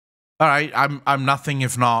All right, I'm nothing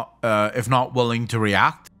if not willing to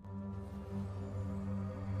react.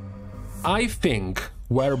 I think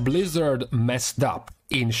where Blizzard messed up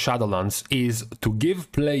in Shadowlands is to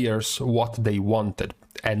give players what they wanted,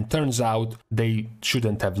 and turns out they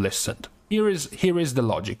shouldn't have listened. Here is the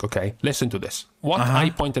logic, okay? Listen to this. What I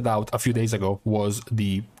pointed out a few days ago was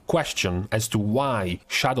the question as to why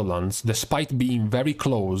Shadowlands, despite being very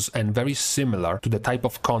close and very similar to the type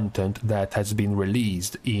of content that has been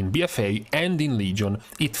released in BFA and in Legion,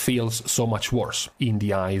 it feels so much worse in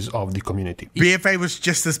the eyes of the community. BFA was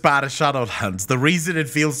just as bad as Shadowlands. The reason it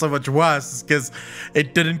feels so much worse is because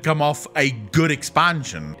it didn't come off a good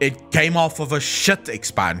expansion. It came off of a shit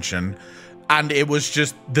expansion, and it was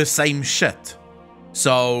just the same shit.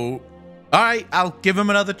 So, all right, I'll give him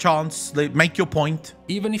another chance. Make your point.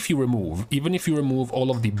 Even if you remove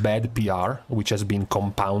all of the bad PR, which has been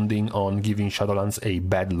compounding on giving Shadowlands a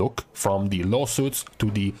bad look, from the lawsuits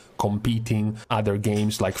to the competing other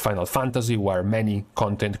games like Final Fantasy, where many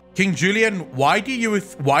content. King Julian, why do you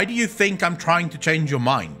think I'm trying to change your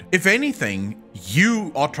mind? If anything,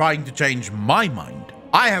 you are trying to change my mind.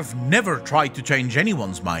 I have never tried to change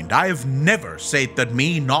anyone's mind. I have never said that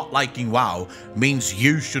me not liking WoW means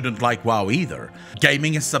you shouldn't like WoW either.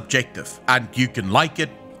 Gaming is subjective, and you can like it,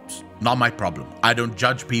 it's not my problem. I don't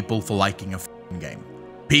judge people for liking a f***ing game.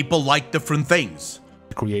 People like different things.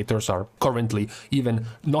 Creators are currently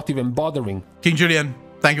not even bothering. King Julian,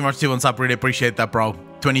 thank you very much for what's up. Really appreciate that, bro.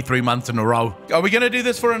 23 months in a row. Are we gonna do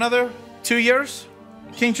this for another 2 years?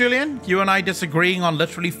 King Julian, you and I disagreeing on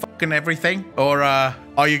literally fucking everything? Or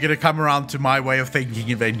are you gonna come around to my way of thinking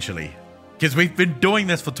eventually? Because we've been doing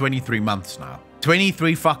this for 23 months now.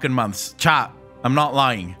 23 fucking months. Chat, I'm not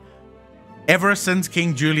lying. Ever since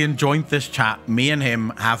King Julian joined this chat, me and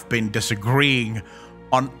him have been disagreeing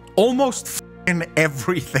on almost fucking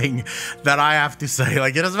everything that I have to say.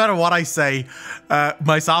 Like, it doesn't matter what I say.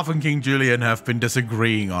 Myself and King Julian have been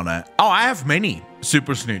disagreeing on it. Oh, I have many,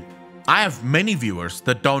 Super Snoot. I have many viewers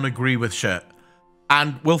that don't agree with shit,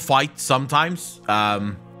 and we'll fight sometimes.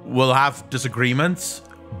 We'll have disagreements,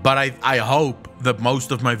 but I hope that most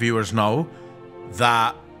of my viewers know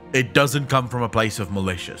that it doesn't come from a place of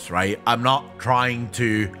malicious, right? I'm not trying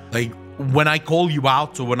to, like, when I call you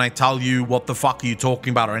out or when I tell you what the fuck are you talking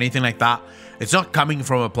about or anything like that, it's not coming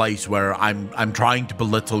from a place where I'm trying to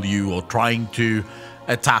belittle you or trying to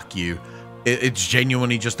attack you. It's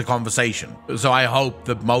genuinely just a conversation. So I hope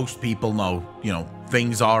that most people know, you know,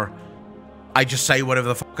 things are, I just say whatever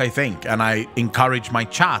the fuck I think, and I encourage my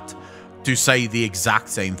chat to say the exact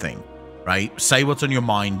same thing, right? Say what's on your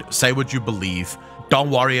mind, say what you believe. Don't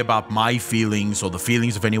worry about my feelings or the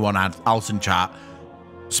feelings of anyone else in chat.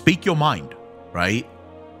 Speak your mind, right?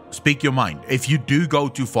 Speak your mind. If you do go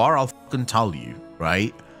too far, I'll fucking tell you,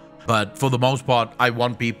 right? But for the most part, I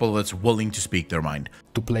want people that's willing to speak their mind.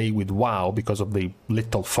 To play with WoW because of the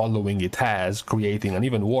little following it has, creating an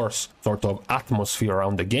even worse sort of atmosphere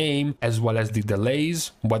around the game, as well as the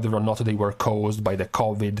delays, whether or not they were caused by the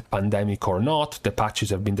COVID pandemic or not. The patches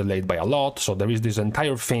have been delayed by a lot, so there is this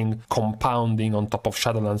entire thing compounding on top of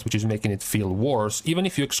Shadowlands, which is making it feel worse. Even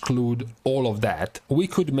if you exclude all of that, we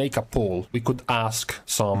could make a poll. We could ask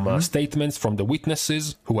some statements from the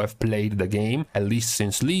witnesses who have played the game, at least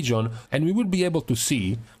since Legion, and we would be able to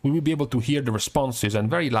hear the responses. And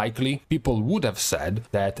very likely, people would have said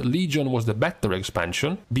that Legion was the better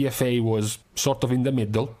expansion, BFA was sort of in the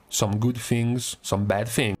middle, some good things, some bad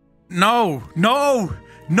things. No! If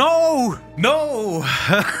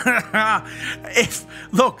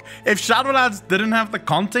Shadowlands didn't have the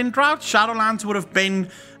content drought, Shadowlands would have been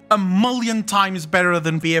a million times better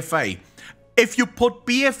than BFA. If you put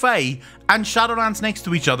BFA and Shadowlands next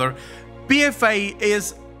to each other, BFA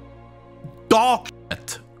is dog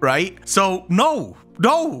shit, right? So no,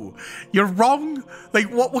 you're wrong. Like,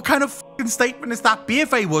 what kind of fucking statement is that?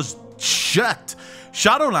 BFA was shit.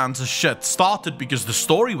 Shadowlands is shit. Started because the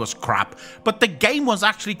story was crap, but the game was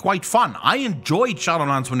actually quite fun. I enjoyed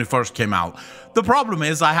Shadowlands when it first came out. The problem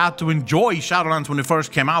is I had to enjoy Shadowlands when it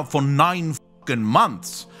first came out for 9 fucking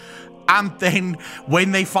months. And then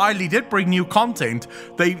when they finally did bring new content,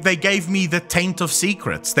 they gave me the Taint of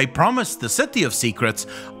Secrets. They promised the City of Secrets.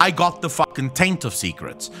 I got the fucking Taint of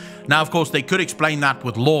Secrets. Now, of course, they could explain that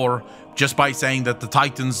with lore just by saying that the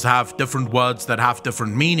Titans have different words that have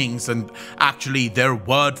different meanings, and actually their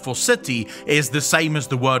word for city is the same as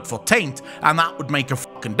the word for taint, and that would make a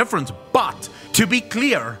fucking difference. But to be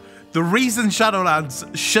clear, the reason Shadowlands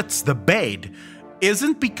shits the bed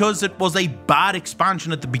isn't because it was a bad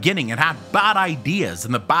expansion at the beginning. It had bad ideas,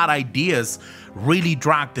 and the bad ideas really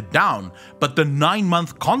dragged it down. But the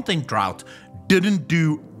 9-month content drought didn't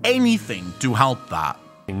do anything to help that.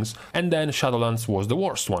 things, and then Shadowlands was the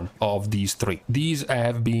worst one of these three. These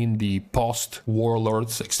have been the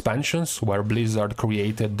post-Warlords expansions, where Blizzard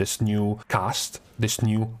created this new cast, this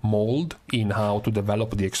new mold in how to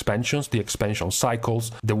develop the expansions, the expansion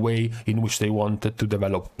cycles, the way in which they wanted to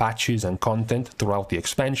develop patches and content throughout the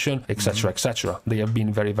expansion, etc., etc. They have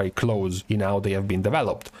been very, very close in how they have been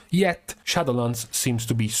developed. Yet, Shadowlands seems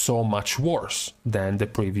to be so much worse than the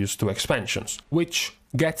previous two expansions, which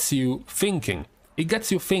gets you thinking. It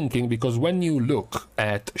gets you thinking because when you look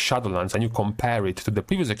at Shadowlands and you compare it to the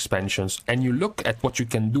previous expansions and you look at what you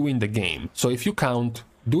can do in the game, so if you count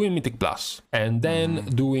doing Mythic Plus, and then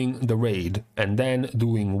doing the raid, and then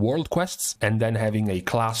doing world quests, and then having a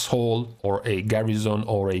class hall, or a garrison,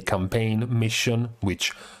 or a campaign mission,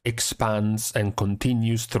 which expands and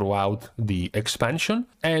continues throughout the expansion,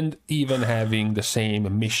 and even having the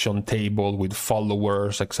same mission table with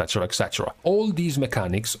followers, etc., etc. All these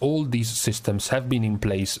mechanics, all these systems have been in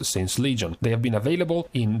place since Legion. They have been available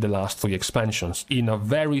in the last three expansions in a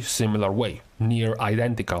very similar way. Near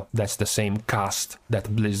identical. That's the same cast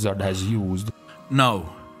that Blizzard has used.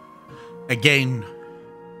 No. Again,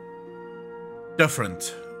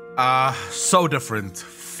 different. So different.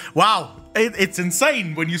 Wow, it's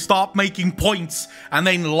insane when you start making points and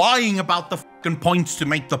then lying about the fucking points to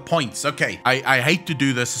make the points. Okay, I hate to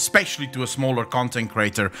do this, especially to a smaller content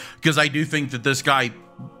creator, because I do think that this guy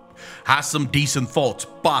has some decent thoughts,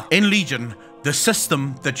 but in Legion, the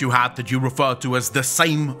system that you had that you refer to as the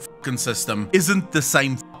same fucking system isn't the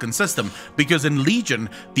same fucking system, because in Legion,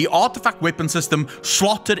 the artifact weapon system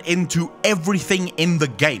slotted into everything in the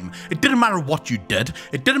game. It didn't matter what you did.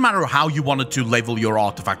 It didn't matter how you wanted to level your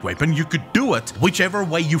artifact weapon. You could do it whichever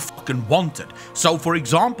way you fucking wanted. So for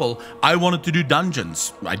example, I wanted to do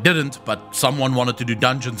dungeons. I didn't, but someone wanted to do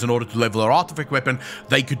dungeons in order to level their artifact weapon.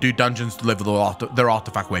 They could do dungeons to level their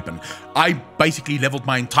artifact weapon. I basically leveled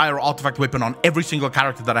my entire artifact weapon on every single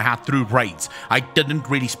character that I had through raids. I didn't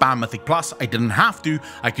really spam Mythic Plus. I didn't have to.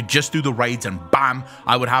 I could just do the raids and bam,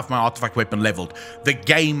 I would have my artifact weapon leveled. The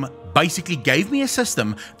game basically gave me a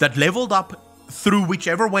system that leveled up through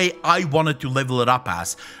whichever way I wanted to level it up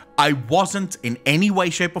as. I wasn't in any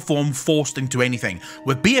way, shape, or form forced into anything.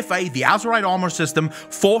 With BFA, the Azurite armor system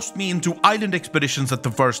forced me into island expeditions at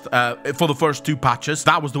the first, for the first two patches.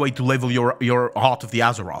 That was the way to level your Heart of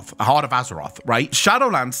Azeroth, right?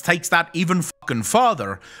 Shadowlands takes that even fucking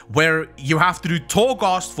further, where you have to do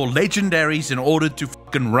Torghast for legendaries in order to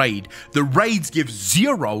fucking raid. The raids give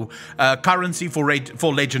 0 currency for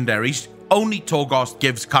legendaries. Only Torghast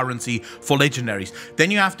gives currency for legendaries.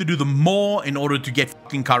 Then you have to do the Maw in order to get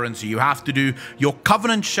fucking currency. You have to do your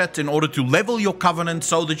Covenant shit in order to level your Covenant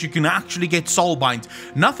so that you can actually get Soul Binds.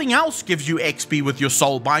 Nothing else gives you XP with your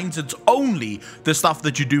Soul Binds. It's only the stuff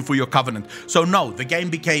that you do for your Covenant. So no, the game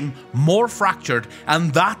became more fractured,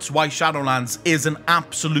 and that's why Shadowlands is an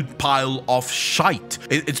absolute pile of shite.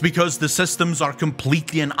 It's because the systems are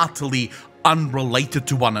completely and utterly unrelated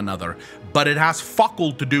to one another, but it has fuck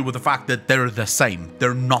all to do with the fact that they're the same.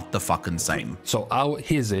 They're not the fucking same. So how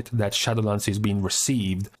is it that Shadowlands is being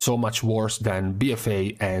received so much worse than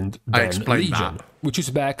BFA and then Legion? Which is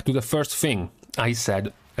back to the first thing I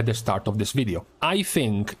said at the start of this video. I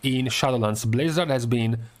think in Shadowlands, Blizzard has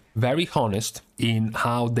been very honest in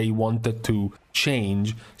how they wanted to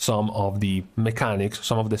change some of the mechanics,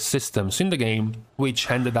 some of the systems in the game, which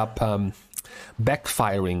ended up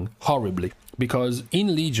backfiring horribly, because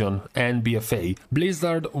in Legion and BFA,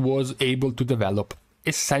 Blizzard was able to develop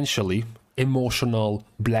essentially emotional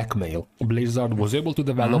blackmail. Blizzard was able to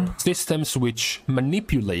develop systems which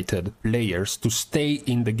manipulated players to stay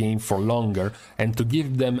in the game for longer and to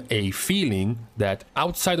give them a feeling that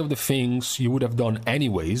outside of the things you would have done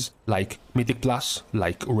anyways, like Mythic Plus,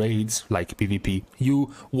 like raids, like PvP,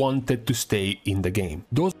 you wanted to stay in the game.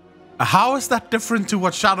 How is that different to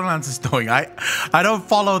what Shadowlands is doing? I don't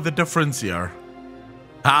follow the difference here.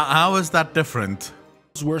 How is that different?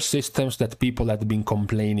 Those were systems that people had been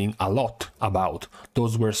complaining a lot about.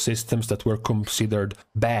 Those were systems that were considered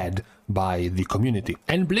bad by the community.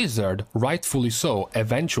 And Blizzard, rightfully so,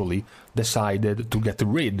 eventually decided to get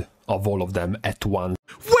rid of all of them at once.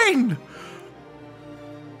 When?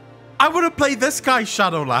 I want to play this guy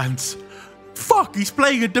Shadowlands. Fuck, he's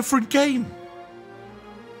playing a different game.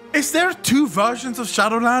 Is there 2 versions of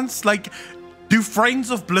Shadowlands? Like, do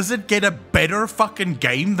friends of Blizzard get a better fucking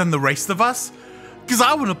game than the rest of us? Because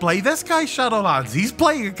I want to play this guy Shadowlands. He's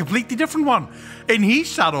playing a completely different one. In his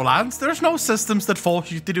Shadowlands, there's no systems that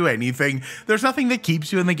force you to do anything. There's nothing that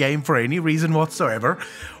keeps you in the game for any reason whatsoever.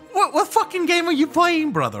 What fucking game are you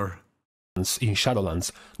playing, brother? in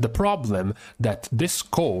Shadowlands. The problem that this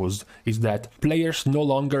caused is that players no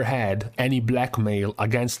longer had any blackmail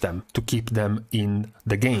against them to keep them in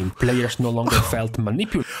the game. Players no longer felt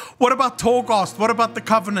manipulated. What about Torghast? What about the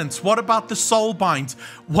Covenants? What about the Soulbinds?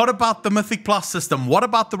 What about the Mythic Plus system? What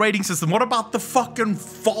about the rating system? What about the fucking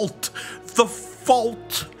Vault? The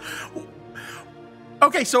Vault?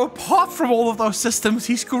 Okay, so apart from all of those systems,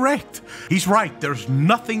 he's correct. He's right. There's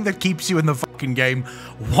nothing that keeps you in the fucking game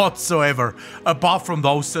whatsoever, apart from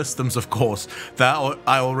those systems, of course, that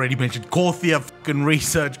I already mentioned. Corthia fucking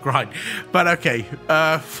research grind. But okay,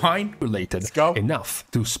 fine. Related Let's go. Enough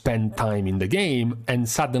to spend time in the game, and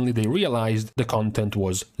suddenly they realized the content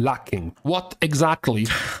was lacking. What exactly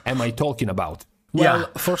am I talking about? Well,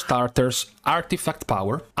 for starters, artifact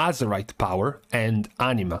power, Azerite power, and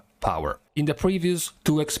anima power. In the previous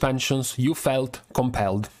 2 expansions, you felt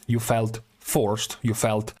compelled, you felt forced, you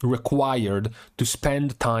felt required to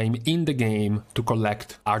spend time in the game to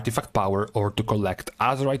collect artifact power or to collect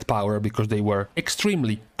Azerite power because they were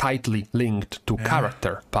extremely tightly linked to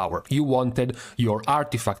character power. You wanted your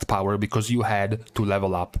artifact power because you had to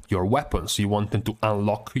level up your weapons. You wanted to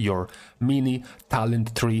unlock your mini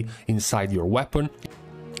talent tree inside your weapon.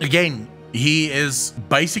 Again, he is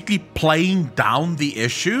basically playing down the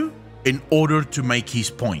issue in order to make his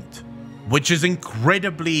point, which is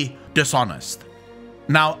incredibly dishonest.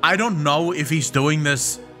 Now, I don't know if he's doing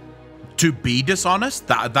this to be dishonest.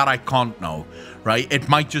 That I can't know, right? It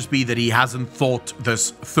might just be that he hasn't thought this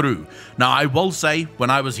through. Now, I will say, when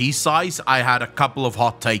I was his size, I had a couple of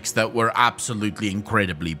hot takes that were absolutely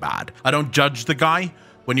incredibly bad. I don't judge the guy.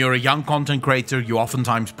 When you're a young content creator, you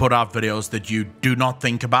oftentimes put out videos that you do not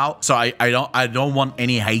think about. So I don't want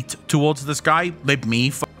any hate towards this guy. Let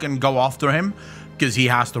me fucking go after him, because he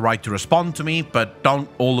has the right to respond to me, but don't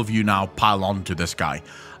all of you now pile on to this guy.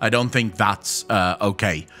 I don't think that's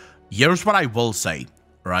okay. Here's what I will say,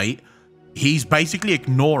 right? He's basically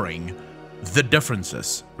ignoring the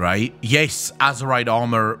differences, right? Yes, Azerite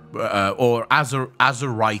armor or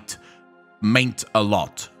Azerite meant a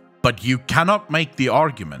lot, but you cannot make the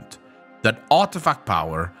argument that artifact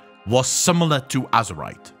power was similar to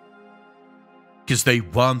Azerite, because they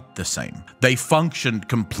weren't the same. They functioned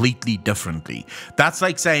completely differently. That's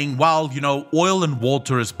like saying, well, you know, oil and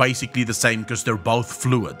water is basically the same because they're both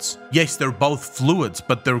fluids. Yes, they're both fluids,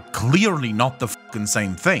 but they're clearly not the fucking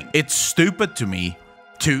same thing. It's stupid to me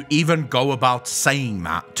to even go about saying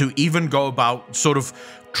that, to even go about sort of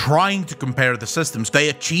trying to compare the systems. They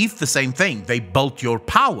achieved the same thing. They built your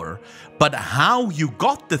power, but how you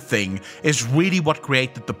got the thing is really what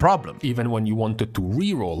created the problem. Even when you wanted to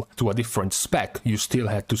reroll to a different spec, you still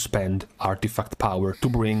had to spend artifact power to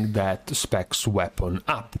bring that spec's weapon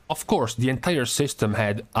up. Of course, the entire system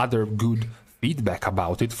had other good feedback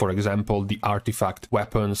about it. For example, the artifact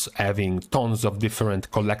weapons having tons of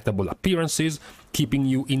different collectible appearances, keeping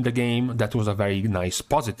you in the game. That was a very nice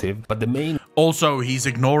positive. But the main... Also, he's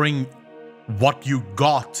ignoring what you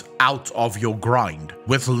got out of your grind.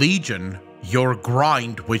 With Legion, your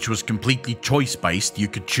grind, which was completely choice-based, you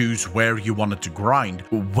could choose where you wanted to grind.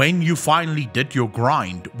 When you finally did your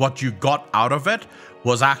grind, what you got out of it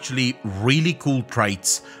was actually really cool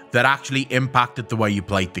traits that actually impacted the way you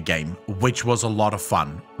played the game, which was a lot of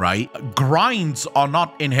fun, right? Grinds are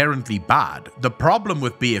not inherently bad. The problem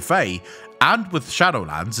with BFA and with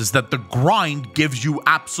Shadowlands is that the grind gives you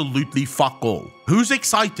absolutely fuck all. Who's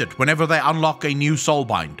excited whenever they unlock a new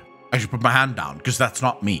soulbind? I should put my hand down, because that's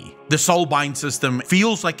not me. The soulbind system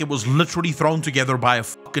feels like it was literally thrown together by a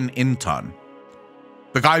fucking intern.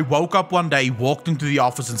 The guy woke up one day, walked into the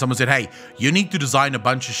office, and someone said, hey, you need to design a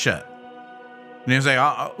bunch of shit. And he was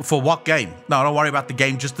like, for what game? No, don't worry about the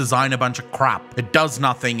game, just design a bunch of crap. It does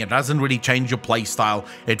nothing, it doesn't really change your playstyle,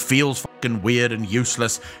 it feels fucking weird and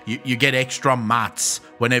useless. You get extra mats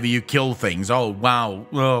whenever you kill things. Oh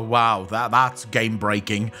wow, that's game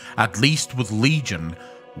breaking. At least with Legion,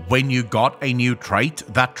 when you got a new trait,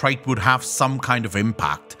 that trait would have some kind of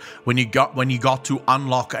impact. When you got to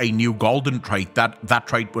unlock a new golden trait, that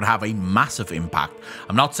trait would have a massive impact.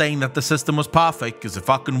 I'm not saying that the system was perfect, because it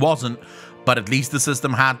fucking wasn't, but at least the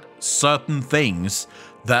system had certain things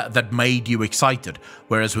that made you excited.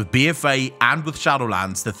 Whereas with BFA and with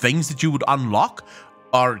Shadowlands, the things that you would unlock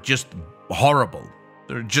are just horrible.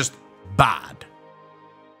 They're just bad.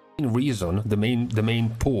 Reason, the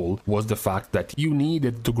main pull was the fact that you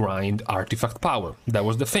needed to grind artifact power. That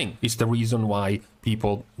was the thing. It's the reason why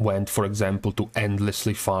people went, for example, to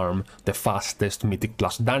endlessly farm the fastest Mythic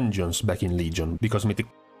Plus dungeons back in Legion, because Mythic...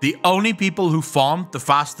 The only people who farmed the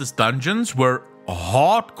fastest dungeons were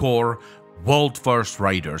hardcore world first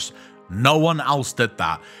raiders. No one else did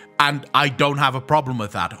that. And I don't have a problem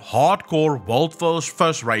with that. Hardcore world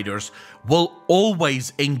first raiders will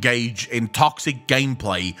always engage in toxic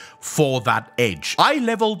gameplay for that edge. I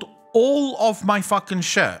leveled all of my fucking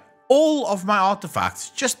shit, all of my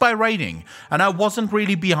artifacts, just by raiding, and I wasn't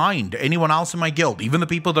really behind anyone else in my guild. Even the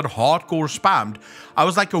people that hardcore spammed, I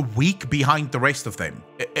was like a week behind the rest of them.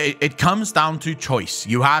 It comes down to choice.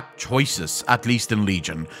 You had choices, at least in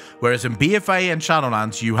Legion, whereas in BFA and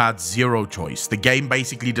Shadowlands, you had zero choice. The game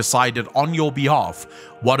basically decided on your behalf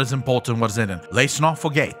what is important, what isn't. Let's not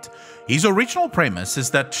forget, his original premise is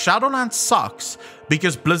that Shadowlands sucks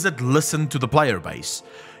because Blizzard listened to the player base.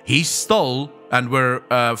 He's still, and we're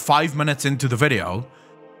 5 minutes into the video,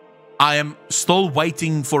 I am still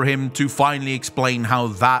waiting for him to finally explain how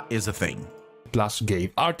that is a thing. Plus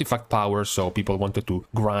gave artifact power, so people wanted to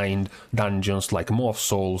grind dungeons like Moth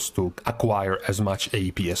Souls to acquire as much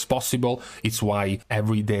AP as possible. It's why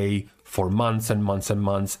every day for months and months and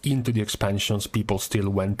months into the expansions, people still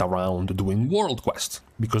went around doing world quests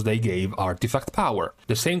because they gave artifact power.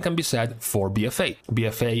 The same can be said for BFA.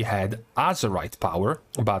 BFA had Azerite power,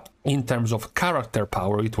 but in terms of character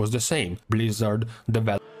power, it was the same. Blizzard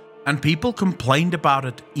developed. And people complained about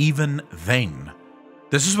it even then.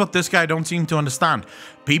 This is what this guy don't seem to understand.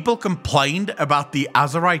 People complained about the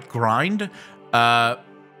Azerite grind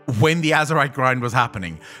when the Azerite grind was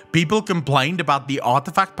happening. People complained about the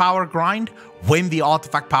artifact power grind when the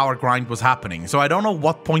artifact power grind was happening. So I don't know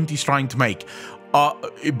what point he's trying to make.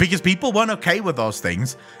 Because people weren't okay with those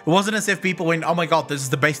things. It wasn't as if people went, oh my god, this is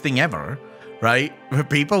the best thing ever, right?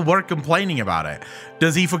 People were complaining about it.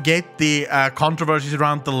 Does he forget the controversies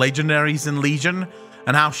around the legendaries in Legion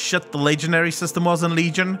and how shit the legendary system was in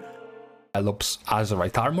Legion? Develops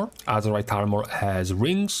Azerite armor. Azerite armor has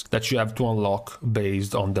rings that you have to unlock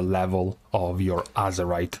based on the level of your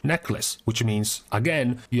Azerite necklace, which means,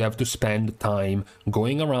 again, you have to spend time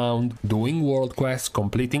going around, doing world quests,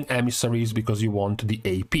 completing emissaries because you want the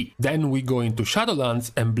AP. Then we go into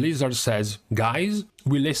Shadowlands and Blizzard says, guys,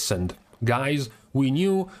 we listened. Guys, we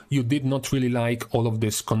knew you did not really like all of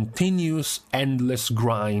this continuous, endless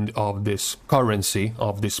grind of this currency,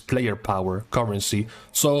 of this player power currency,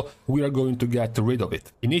 so we are going to get rid of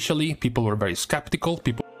it. Initially, people were very skeptical.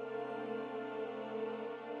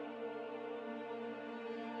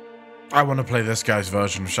 I want to play this guy's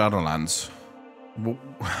version of Shadowlands.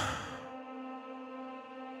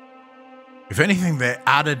 If anything, they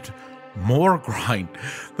added more grind.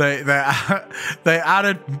 They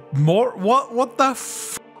added more. What the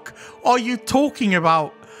fuck are you talking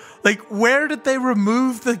about? Like, where did they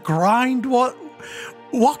remove the grind?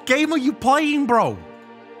 What game are you playing, bro?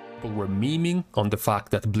 People were memeing on the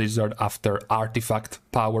fact that Blizzard, after artifact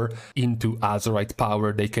power into Azerite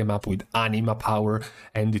power, they came up with anima power,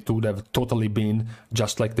 and it would have totally been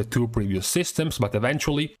just like the two previous systems, but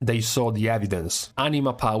eventually they saw the evidence.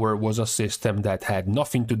 Anima power was a system that had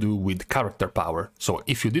nothing to do with character power. So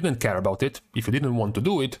if you didn't care about it, if you didn't want to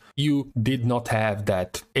do it, you did not have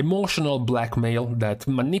that emotional blackmail, that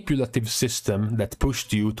manipulative system that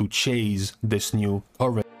pushed you to chase this new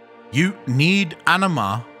currency. You need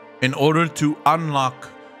anima in order to unlock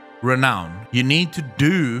renown. You need to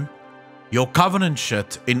do your covenant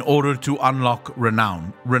shit in order to unlock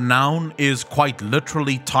renown. Renown is quite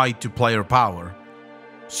literally tied to player power.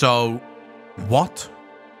 So, what?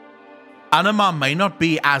 Anima may not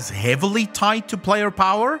be as heavily tied to player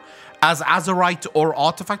power as Azerite or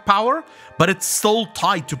artifact power, but it's still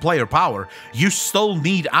tied to player power. You still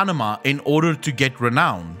need anima in order to get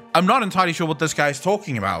renown. I'm not entirely sure what this guy is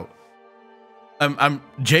talking about. I'm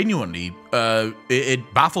genuinely,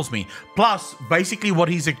 it baffles me. Plus, basically what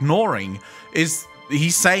he's ignoring is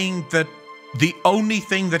he's saying that the only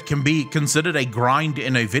thing that can be considered a grind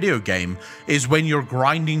in a video game is when you're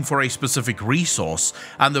grinding for a specific resource,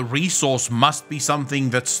 and the resource must be something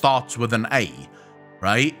that starts with an A,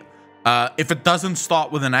 right? If it doesn't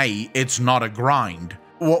start with an A, it's not a grind.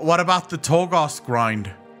 What about the Torghast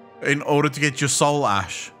grind in order to get your soul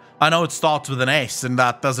ash? I know it starts with an S and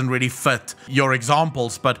that doesn't really fit your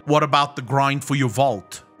examples, but what about the grind for your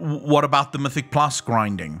vault? What about the Mythic Plus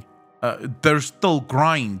grinding? There's still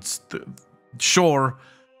grinds. Sure,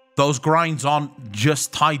 those grinds aren't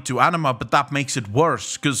just tied to anima, but that makes it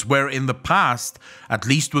worse, because where in the past, at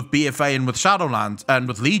least with BFA and with Shadowlands and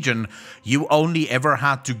with Legion, you only ever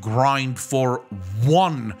had to grind for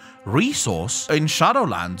one resource. In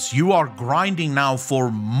Shadowlands, you are grinding now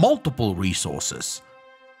for multiple resources,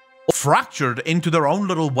 fractured into their own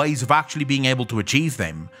little ways of actually being able to achieve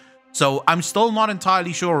them. So I'm still not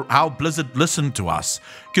entirely sure how Blizzard listened to us,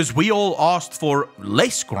 because we all asked for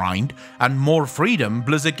less grind and more freedom.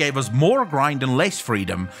 Blizzard gave us more grind and less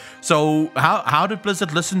freedom. So how did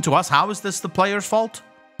Blizzard listen to us? How is this the player's fault?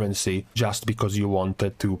 Just because you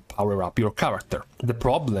wanted to power up your character. The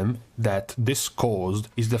problem that this caused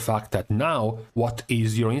is the fact that now, what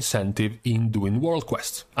is your incentive in doing world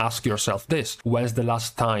quests? Ask yourself this: when's the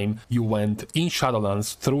last time you went in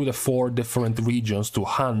Shadowlands through the 4 different regions to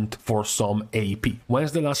hunt for some AP?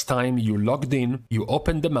 When's the last time you logged in, you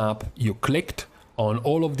opened the map, you clicked on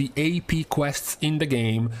all of the AP quests in the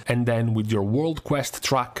game, and then with your world quest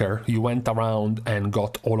tracker, you went around and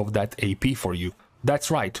got all of that AP for you?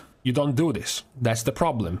 That's right, you don't do this. That's the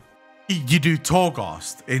problem. You do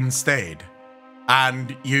Torghast instead,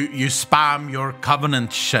 and you spam your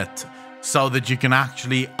Covenant shit so that you can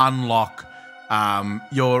actually unlock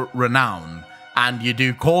your renown, and you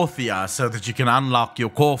do Korthia so that you can unlock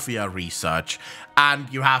your Korthia research, and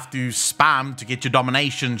you have to spam to get your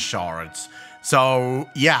domination shards. So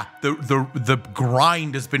yeah, the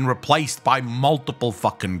grind has been replaced by multiple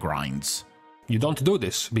fucking grinds. You don't do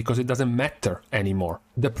this because it doesn't matter anymore.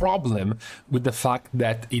 The problem with the fact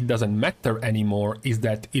that it doesn't matter anymore is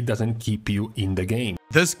that it doesn't keep you in the game.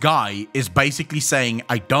 This guy is basically saying,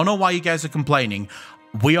 I don't know why you guys are complaining.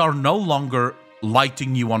 We are no longer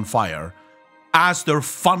lighting you on fire, as they're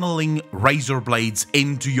funneling razor blades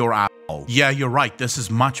into your asshole. Yeah, you're right. This is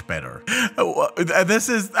much better. This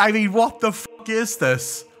is, I mean, what the fuck is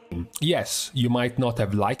this? Yes, you might not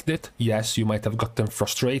have liked it. Yes, you might have gotten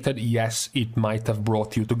frustrated. Yes, it might have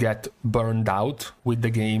brought you to get burned out with the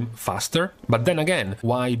game faster. But then again,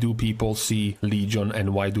 why do people see Legion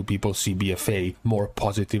and why do people see BFA more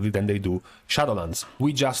positively than they do Shadowlands?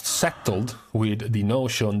 We just settled with the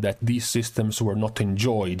notion that these systems were not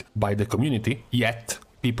enjoyed by the community, yet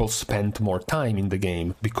people spent more time in the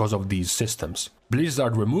game because of these systems.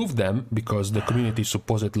 Blizzard removed them because the community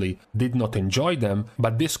supposedly did not enjoy them,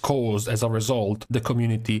 but this caused, as a result, the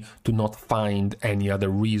community to not find any other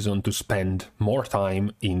reason to spend more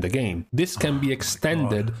time in the game. This can be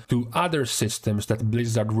extended to other systems that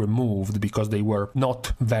Blizzard removed because they were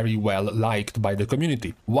not very well liked by the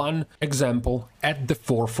community. One example at the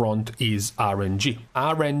forefront is RNG.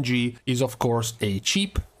 RNG is, of course, a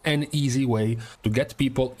cheap an easy way to get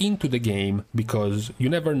people into the game because you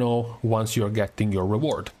never know once you're getting your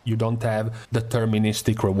reward. You don't have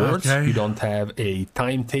deterministic rewards. Okay. You don't have a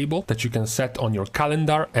timetable that you can set on your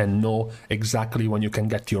calendar and know exactly when you can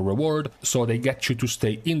get your reward. So they get you to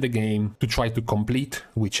stay in the game to try to complete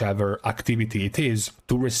whichever activity it is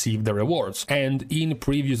to receive the rewards. And in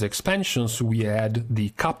previous expansions, we had the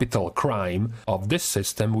capital crime of this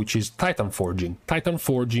system, which is Titan Forging. Titan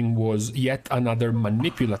Forging was yet another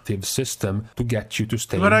manipulative system to get you to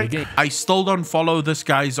stay in the game. I still don't follow this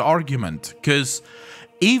guy's argument, because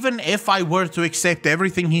even if I were to accept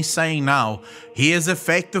everything he's saying now, he is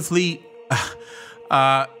effectively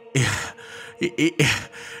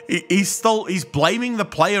he's blaming the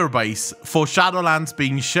player base for Shadowlands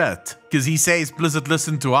being shit, because he says Blizzard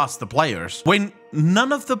listened to us, the players, when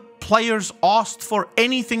none of the players asked for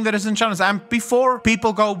anything that is in Shadowlands. And before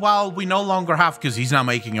people go, well, we no longer have, because he's now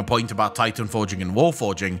making a point about Titan Forging and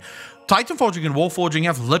Warforging. Titan Forging and Warforging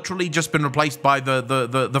have literally just been replaced by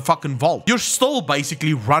the fucking Vault. You're still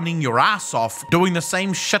basically running your ass off, doing the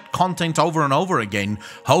same shit content over and over again,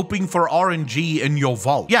 hoping for RNG in your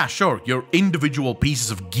Vault. Yeah, sure, your individual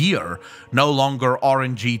pieces of gear no longer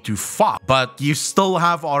RNG to fuck, but you still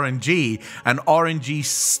have RNG, and RNG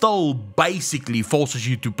still basically forces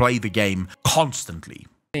you to play the game constantly.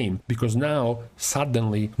 Because now,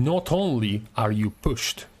 suddenly, not only are you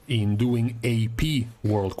pushed in doing AP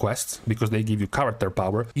world quests, because they give you character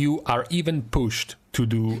power, you are even pushed to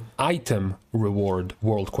do item reward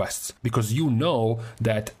world quests, because you know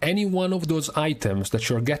that any one of those items that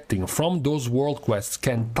you're getting from those world quests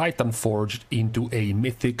can Titan forge into a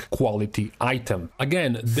mythic quality item.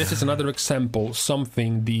 Again, this is another example,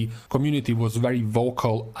 something the community was very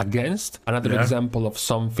vocal against, another example of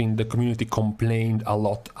something the community complained a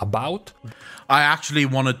lot about. I actually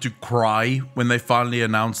wanted to cry when they finally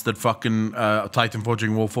announced that fucking Titan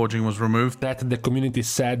Forging, Warforging was removed. That the community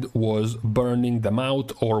said was burning them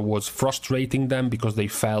out or was frustrating them because they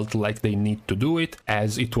felt like they need to do it,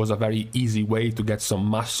 as it was a very easy way to get some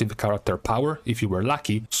massive character power if you were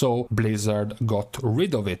lucky. So Blizzard got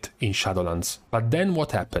rid of it in Shadowlands. But then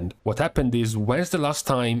what happened? What happened is, when's the last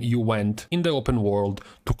time you went in the open world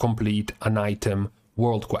to complete an item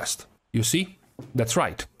world quest? You see? That's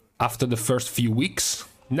right. After the first few weeks...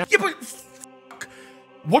 Yeah, but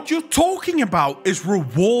what you're talking about is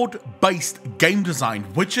reward-based game design,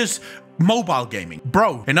 which is mobile gaming.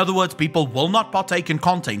 Bro, in other words, people will not partake in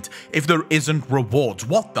content if there isn't rewards.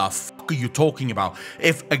 What the fuck are you talking about?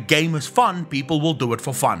 If a game is fun, people will do it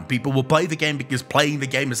for fun. People will play the game because playing the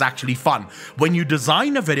game is actually fun. When you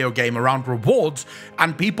design a video game around rewards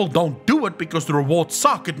and people don't do it because the rewards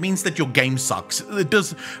suck, it means that your game sucks.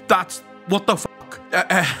 That's what the fuck?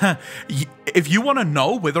 If you want to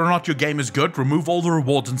know whether or not your game is good, remove all the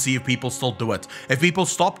rewards and see if people still do it. If people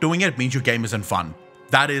stop doing it, it means your game isn't fun.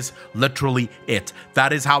 That is literally it.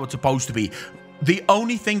 That is how it's supposed to be. The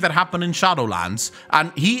only thing that happened in Shadowlands,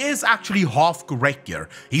 and he is actually half correct here.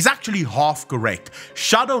 He's actually half correct.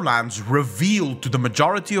 Shadowlands revealed to the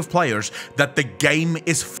majority of players that the game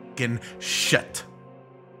is fucking shit.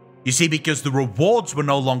 You see, because the rewards were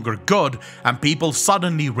no longer good, and people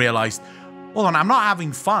suddenly realized, hold on, I'm not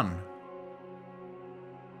having fun.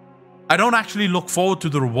 I don't actually look forward to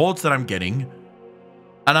the rewards that I'm getting.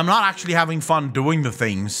 And I'm not actually having fun doing the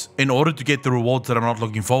things in order to get the rewards that I'm not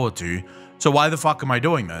looking forward to. So why the fuck am I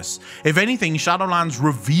doing this? If anything, Shadowlands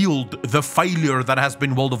revealed the failure that has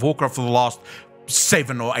been World of Warcraft for the last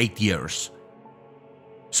 7 or 8 years.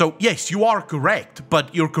 So yes, you are correct,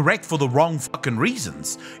 but you're correct for the wrong fucking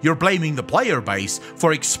reasons. You're blaming the player base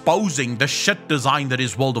for exposing the shit design that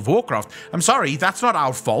is World of Warcraft. I'm sorry, that's not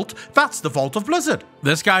our fault. That's the fault of Blizzard.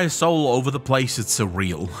 This guy is so all over the place, it's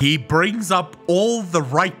surreal. He brings up all the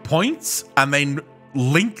right points and then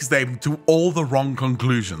links them to all the wrong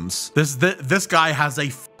conclusions. This guy has a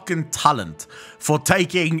fucking talent for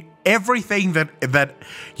taking everything that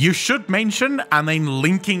you should mention and then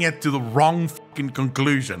linking it to the wrong fucking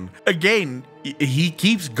conclusion. Again, he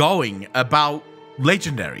keeps going about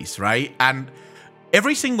legendaries, right? And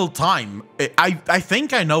every single time, I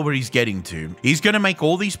think I know where he's getting to. He's going to make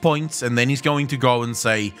all these points and then he's going to go and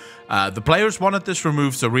say, the players wanted this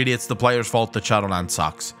removed, so really it's the players' fault that Shadowlands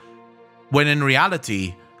sucks. When in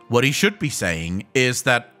reality, what he should be saying is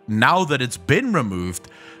that now that it's been removed,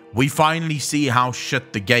 we finally see how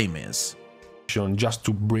shit the game is. Just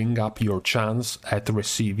to bring up your chance at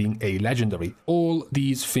receiving a legendary. All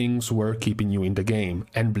these things were keeping you in the game,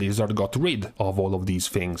 and Blizzard got rid of all of these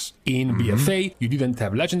things. In BFA, you didn't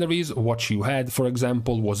have legendaries. What you had, for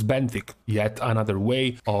example, was Benthic, yet another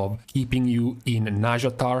way of keeping you in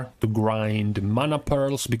Najatar to grind mana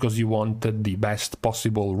pearls because you wanted the best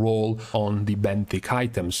possible roll on the Benthic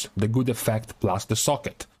items, the good effect plus the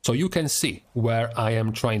socket. So you can see where I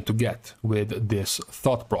am trying to get with this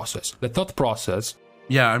thought process. The thought process...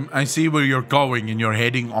 Yeah, I see where you're going and you're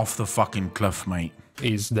heading off the fucking cliff, mate.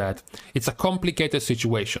 Is that it's a complicated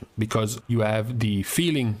situation because you have the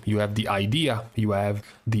feeling, you have the idea, you have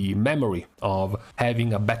the memory of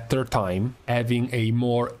having a better time, having a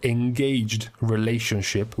more engaged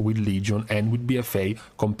relationship with Legion and with BFA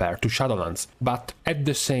compared to Shadowlands. But at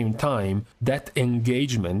the same time, that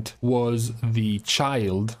engagement was the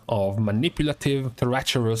child of manipulative,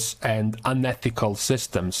 treacherous, and unethical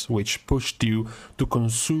systems which pushed you to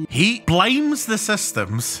consume. He blames the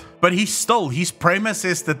systems, but his premise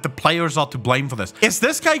is that the players are to blame for this. Is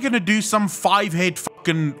this guy gonna do some 5-head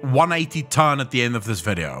fucking 180 turn at the end of this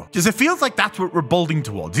video? Because it feels like that's what we're building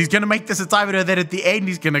towards. He's gonna make this entire video, then at the end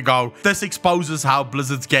he's gonna go, this exposes how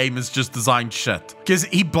Blizzard's game is just designed shit. Because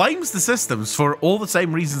he blames the systems for all the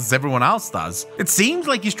same reasons everyone else does. It seems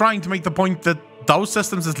like he's trying to make the point that those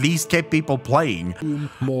systems at least kept people playing.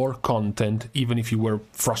 More content, even if you were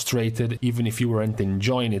frustrated, even if you weren't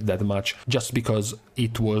enjoying it that much, just because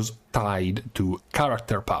it was tied to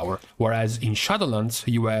character power. Whereas in Shadowlands,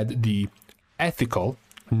 you had the ethical,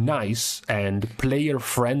 nice, and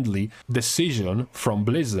player-friendly decision from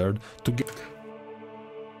Blizzard to get...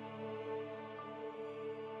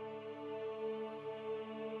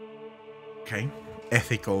 Okay,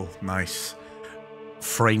 ethical, nice.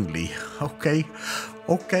 Friendly. Okay.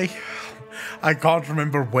 I can't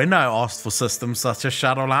remember when I asked for systems such as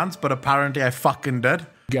Shadowlands, but apparently I fucking did.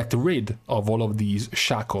 Get rid of all of these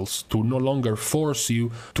shackles to no longer force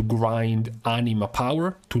you to grind anima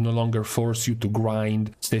power, to no longer force you to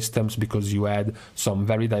grind systems because you had some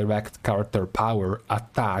very direct character power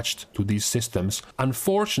attached to these systems.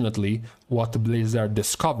 Unfortunately, what Blizzard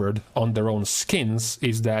discovered on their own skins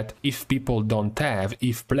is that if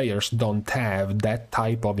players don't have that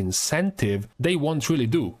type of incentive, they won't really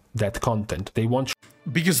do that content. They won't.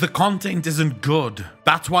 Because the content isn't good.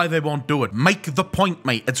 That's why they won't do it. Make the point,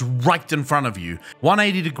 mate. It's right in front of you.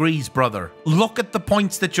 180 degrees, brother. Look at the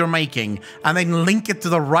points that you're making and then link it to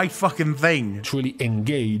the right fucking thing. Truly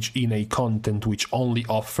engage in a content which only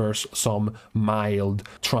offers some mild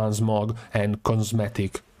transmog and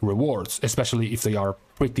cosmetic rewards, especially if they are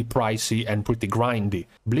pretty pricey and pretty grindy.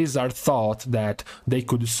 Blizzard thought that they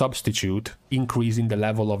could substitute increasing the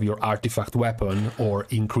level of your artifact weapon or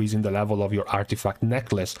increasing the level of your artifact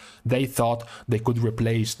necklace. They thought they could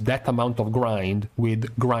replace that amount of grind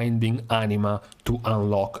with grinding anima to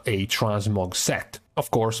unlock a transmog set. Of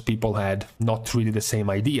course, people had not really the same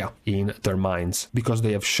idea in their minds, because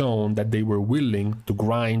they have shown that they were willing to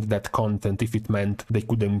grind that content if it meant they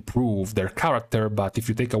could improve their character, but if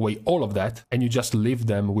you take away all of that and you just leave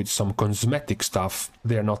them with some cosmetic stuff,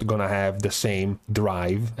 they're not gonna have the same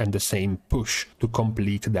drive and the same push to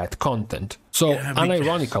complete that content. So,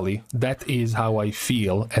 unironically, that is how I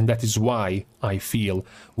feel, and that is why I feel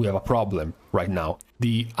we have a problem right now.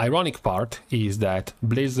 The ironic part is that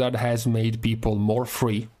Blizzard has made people more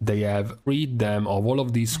free. They have freed them of all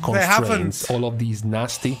of these constraints, all of these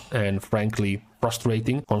nasty and frankly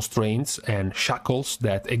frustrating constraints and shackles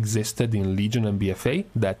that existed in Legion and BFA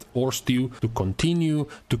that forced you to continue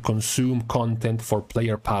to consume content for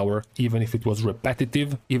player power, even if it was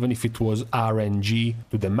repetitive, even if it was RNG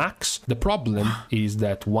to the max. The problem is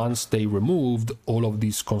that once they removed all of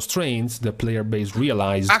these constraints, the player base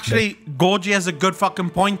realized... Actually, Gorgie has a good fucking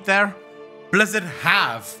point there. Blizzard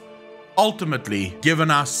have ultimately given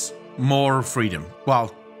us more freedom.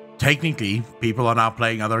 Well, technically, people are now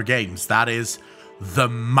playing other games. That is the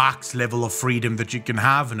max level of freedom that you can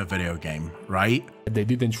have in a video game, right? They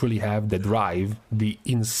didn't really have the drive, the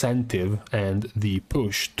incentive, and the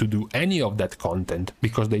push to do any of that content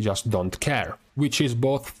because they just don't care. Which is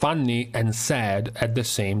both funny and sad at the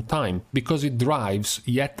same time, because it drives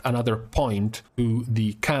yet another point to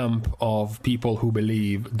the camp of people who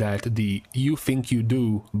believe that the "you think you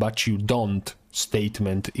do, but you don't"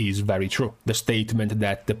 statement is very true. The statement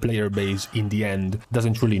that the player base in the end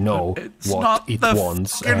doesn't really know what it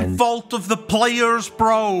wants. It's not the fault of the players,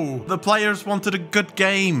 bro. The players wanted a good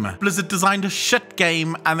game. Blizzard designed a shit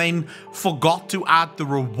game and then forgot to add the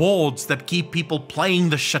rewards that keep people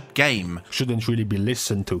playing the shit game. Shouldn't really be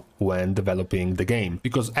listened to when developing the game,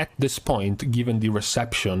 because at this point, given the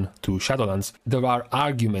reception to Shadowlands, there are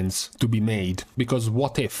arguments to be made. Because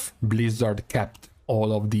what if Blizzard kept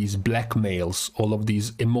all of these blackmails, all of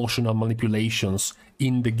these emotional manipulations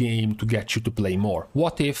in the game to get you to play more?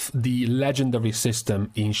 What if the legendary system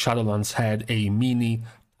in Shadowlands had a mini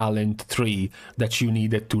talent tree that you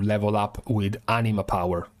needed to level up with anima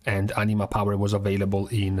power, and anima power was available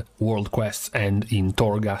in world quests and in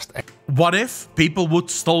Torghast? What if people would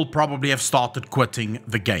still probably have started quitting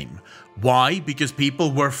the game? Why? Because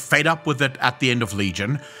people were fed up with it at the end of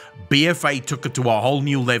Legion. BFA took it to a whole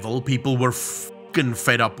new level. People were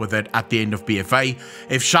fed up with it at the end of BFA.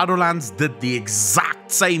 If Shadowlands did the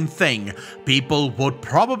exact same thing, people would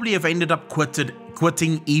probably have ended up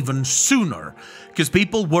quitting even sooner, because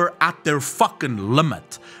people were at their fucking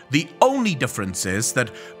limit. The only difference is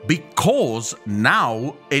that because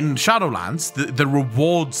now in Shadowlands the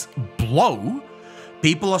rewards blow,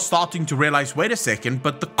 people are starting to realize, wait a second,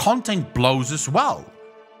 but the content blows as well.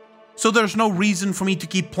 So there's no reason for me to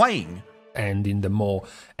keep playing. And in the Mo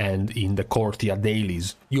and in the Cortia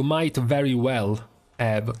dailies, you might very well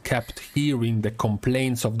have kept hearing the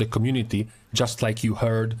complaints of the community, just like you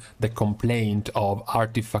heard the complaint of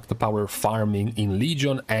artifact power farming in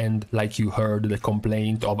Legion, and like you heard the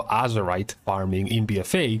complaint of Azerite farming in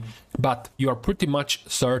BFA, but you are pretty much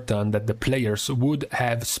certain that the players would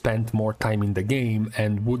have spent more time in the game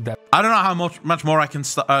and would have... I don't know how much more I can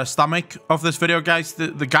stomach of this video, guys.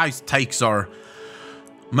 The guy's takes are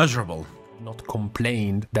miserable. Not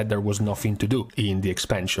complained that there was nothing to do in the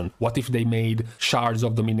expansion. What if they made Shards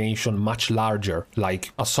of Domination much larger,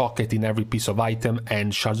 like a socket in every piece of item,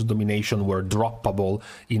 and Shards of Domination were droppable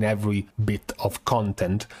in every bit of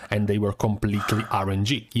content, and they were completely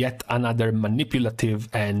RNG? Yet another manipulative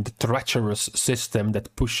and treacherous system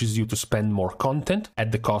that pushes you to spend more content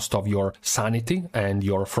at the cost of your sanity and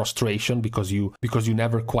your frustration, because you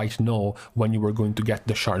never quite know when you were going to get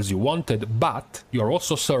the shards you wanted, but you're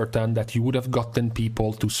also certain that you would have gotten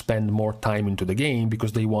people to spend more time into the game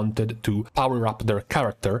because they wanted to power up their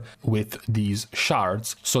character with these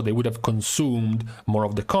shards, so they would have consumed more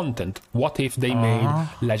of the content. What if they made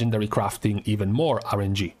legendary crafting even more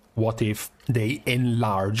RNG? What if they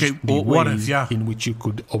enlarged the ways in which you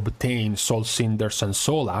could obtain Soul Cinders and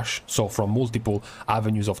Soul Ash, so from multiple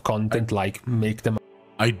avenues of content, like make them...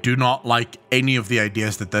 I do not like any of the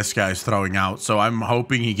ideas that this guy is throwing out, so I'm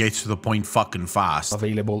hoping he gets to the point fucking fast.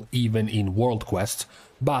 Available even in world quests,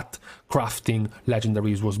 but crafting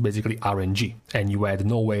legendaries was basically RNG, and you had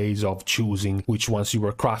no ways of choosing which ones you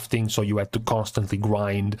were crafting, so you had to constantly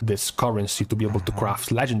grind this currency to be able to craft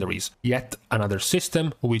legendaries. Yet another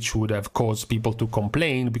system which would have caused people to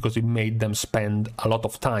complain because it made them spend a lot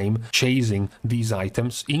of time chasing these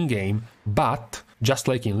items in-game, but just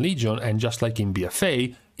like in Legion and just like in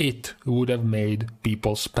BFA, it would have made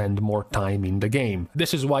people spend more time in the game.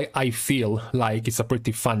 This is why I feel like it's a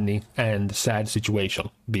pretty funny and sad situation,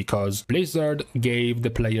 because Blizzard gave the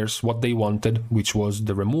players what they wanted, which was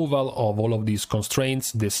the removal of all of these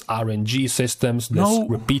constraints, these RNG systems, this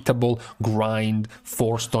repeatable grind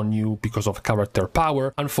forced on you because of character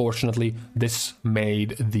power. Unfortunately, this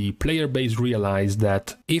made the player base realize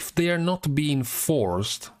that if they are not being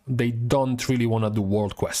forced, they don't really want to do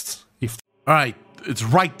world quests. All right. It's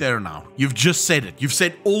right there now. You've just said it. You've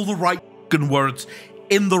said all the right fucking words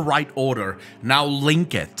in the right order. Now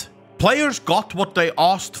link it. Players got what they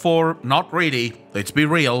asked for. Not really. Let's be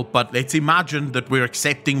real. But let's imagine that we're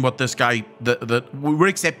accepting what this guy we're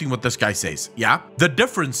accepting what this guy says. Yeah. The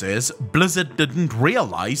difference is Blizzard didn't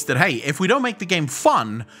realize that, hey, if we don't make the game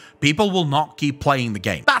fun, people will not keep playing the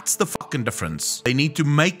game. That's the fucking difference. They need to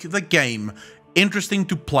make the game interesting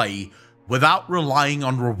to play without relying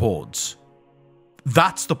on rewards.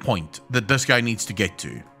 That's the point that this guy needs to get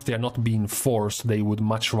to. If they are not being forced, they would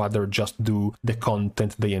much rather just do the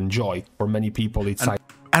content they enjoy. For many people, it's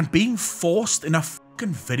and being forced in a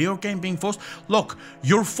fucking video game, being forced. Look,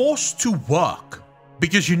 you're forced to work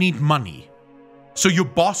because you need money. So your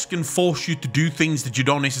boss can force you to do things that you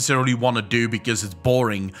don't necessarily want to do because it's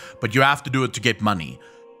boring, but you have to do it to get money.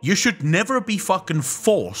 You should never be fucking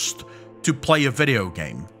forced to play a video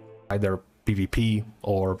game. Either PvP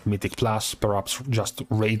or Mythic Plus, perhaps just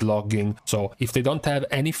raid logging. So if they don't have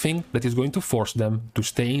anything that is going to force them to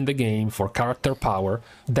stay in the game for character power,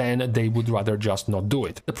 then they would rather just not do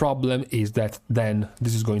it. The problem is that then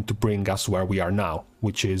this is going to bring us where we are now,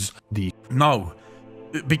 which is the... No,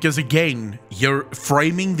 because again, you're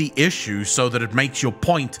framing the issue so that it makes your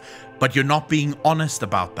point, but you're not being honest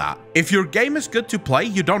about that. If your game is good to play,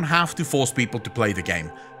 you don't have to force people to play the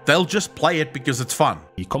game. They'll just play it because it's fun.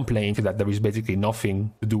 He complained that there is basically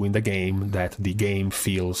nothing to do in the game, that the game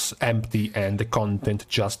feels empty and the content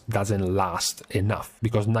just doesn't last enough.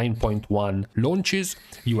 Because 9.1 launches,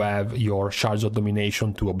 you have your Shards of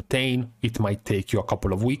Domination to obtain. It might take you a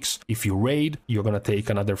couple of weeks. If you raid, you're gonna take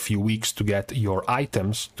another few weeks to get your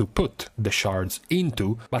items to put the shards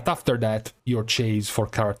into. But after that, your chase for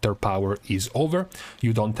character power is over.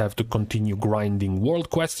 You don't have to continue grinding world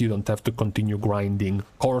quests. You don't have to continue grinding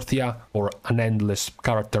Korthia or an endless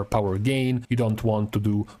character power gain. You don't want to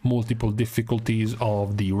do multiple difficulties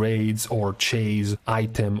of the raids or chase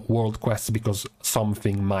item world quests because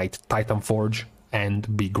something might Titan Forge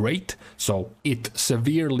and be great. So it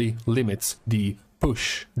severely limits the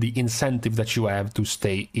push, the incentive that you have to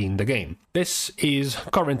stay in the game. This is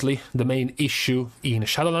currently the main issue in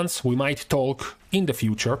Shadowlands. We might talk in the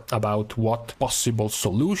future about what possible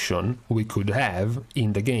solution we could have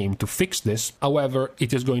in the game to fix this. However,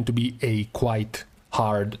 it is going to be a quite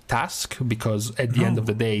hard task, because at the end of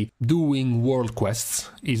the day, doing world quests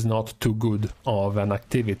is not too good of an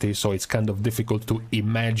activity, so it's kind of difficult to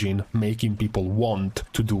imagine making people want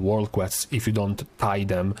to do world quests if you don't tie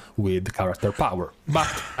them with character power.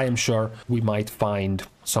 But I am sure we might find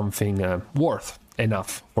something worth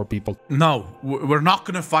enough for people. No, we're not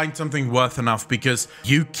going to find something worth enough, because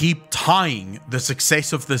you keep tying the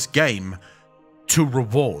success of this game to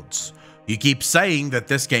rewards. You keep saying that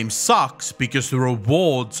this game sucks because the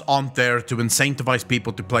rewards aren't there to incentivize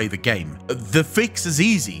people to play the game. The fix is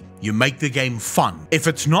easy. You make the game fun. If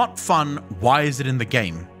it's not fun, why is it in the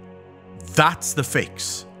game? That's the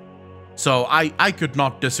fix. So I could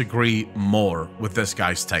not disagree more with this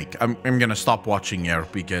guy's take. I'm gonna stop watching here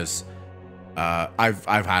because I've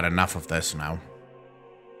had enough of this now.